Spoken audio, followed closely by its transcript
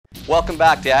Welcome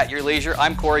back to At Your Leisure.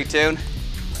 I'm Corey Toon.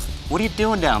 What are you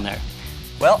doing down there?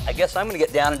 Well, I guess I'm going to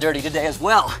get down and dirty today as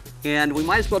well. And we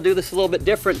might as well do this a little bit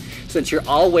different since you're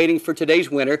all waiting for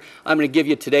today's winner. I'm going to give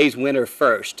you today's winner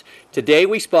first. Today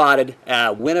we spotted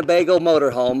a Winnebago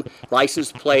motorhome.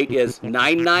 License plate is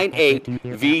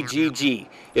 998VGG.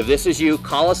 If this is you,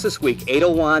 call us this week,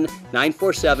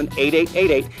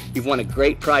 801-947-8888. You've won a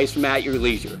great prize from At Your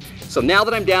Leisure. So now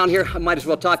that I'm down here, I might as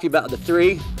well talk to you about the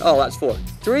three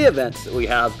events that we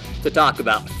have to talk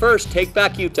about. First, Take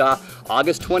Back Utah,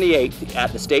 August 28th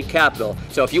at the state capitol.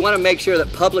 So if you want to make sure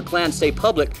that public lands stay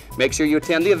public, make sure you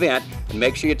attend the event and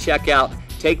make sure you check out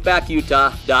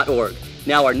takebackyutah.org.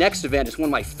 Now our next event is one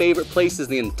of my favorite places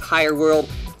in the entire world,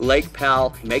 Lake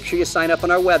Powell. Make sure you sign up on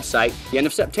our website. At the end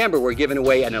of September, we're giving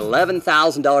away an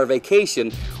 $11,000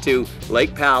 vacation to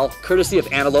Lake Powell, courtesy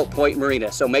of Antelope Point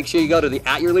Marina. So make sure you go to the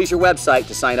At Your Leisure website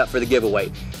to sign up for the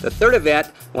giveaway. The third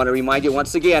event, I want to remind you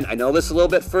once again, I know this is a little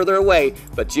bit further away,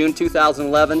 but June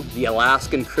 2011, the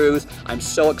Alaskan Cruise. I'm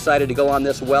so excited to go on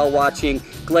this whale watching,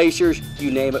 glaciers, you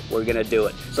name it, we're going to do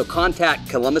it. So contact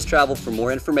Columbus Travel for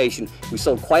more information. We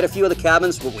sold quite a few of the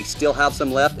cabins, but we still have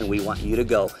some left and we want you to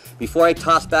go. Before I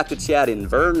toss back to Chad in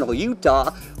Vernal, Utah,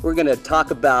 we're going to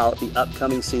talk about the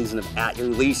upcoming season of At Your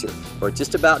Leisure. We're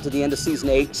just about to the end of season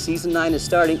 8. Season 9 is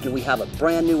starting and we have a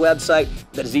brand new website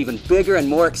that is even bigger and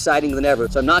more exciting than ever.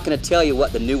 So I'm not going to tell you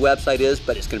what the new website is,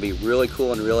 but it's going to be really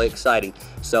cool and really exciting.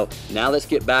 So now let's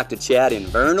get back to Chad in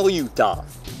Vernal, Utah.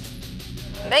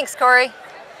 Thanks, Corey.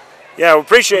 Yeah, we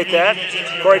appreciate that.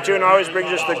 Corey Toon always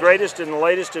brings us the greatest and the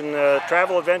latest in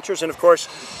travel adventures, and of course,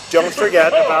 don't forget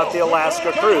about the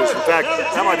Alaska Cruise. In fact,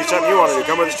 that might be something you want to do.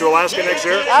 Come with us to Alaska next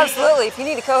year? Absolutely. If you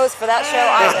need a co-host for that show,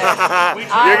 I'm there.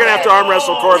 You're going to have to arm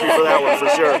wrestle Corby for that one, for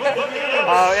sure.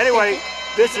 Anyway,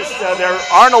 this is there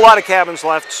aren't a lot of cabins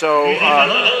left, so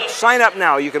sign up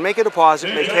now. You can make a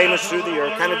deposit, make payments through the year,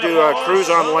 kind of do a cruise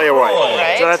on layaway.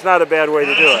 Right. So that's not a bad way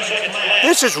to do it.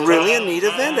 This is really a neat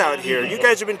event out here. You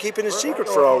guys have been keeping a secret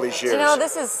for all these years. You know,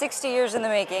 this is 60 years in the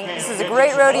making. This is a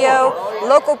great rodeo,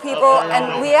 local people,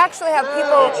 and we actually have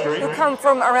people who come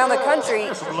from around the country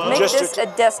make this a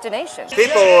destination.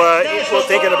 People will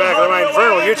think in the back of their mind,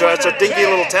 Vernal, Utah, it's a dinky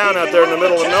little town out there in the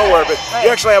middle of nowhere, but you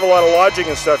actually have a lot of lodging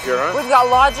and stuff here, huh? We've got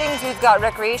lodgings, we've got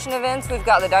recreation events, we've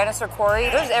got the dinosaur quarry.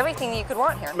 There's everything you could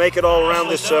want here. Make it all around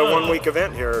this 1 week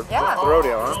event here, yeah. The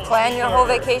rodeo, huh? Just plan your whole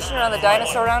vacation around the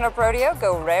Dinosaur Roundup Rodeo,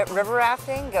 go river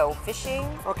rafting, go fishing.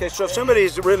 Okay, so if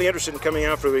somebody's really interested in coming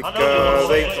out for a week,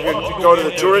 they can go to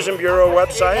the Tourism Bureau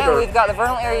website? Yeah, we've got the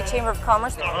Vernal Area Chamber of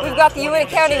Commerce. We've got the Uintah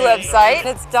County website.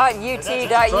 It's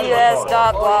 .ut.us.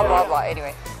 Blah, blah, blah.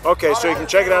 Anyway. Okay, so you can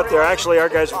check it out there. Actually, our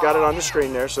guys have got it on the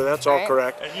screen there, so that's all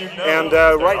correct. And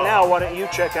right now, why don't you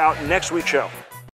check out next week's show?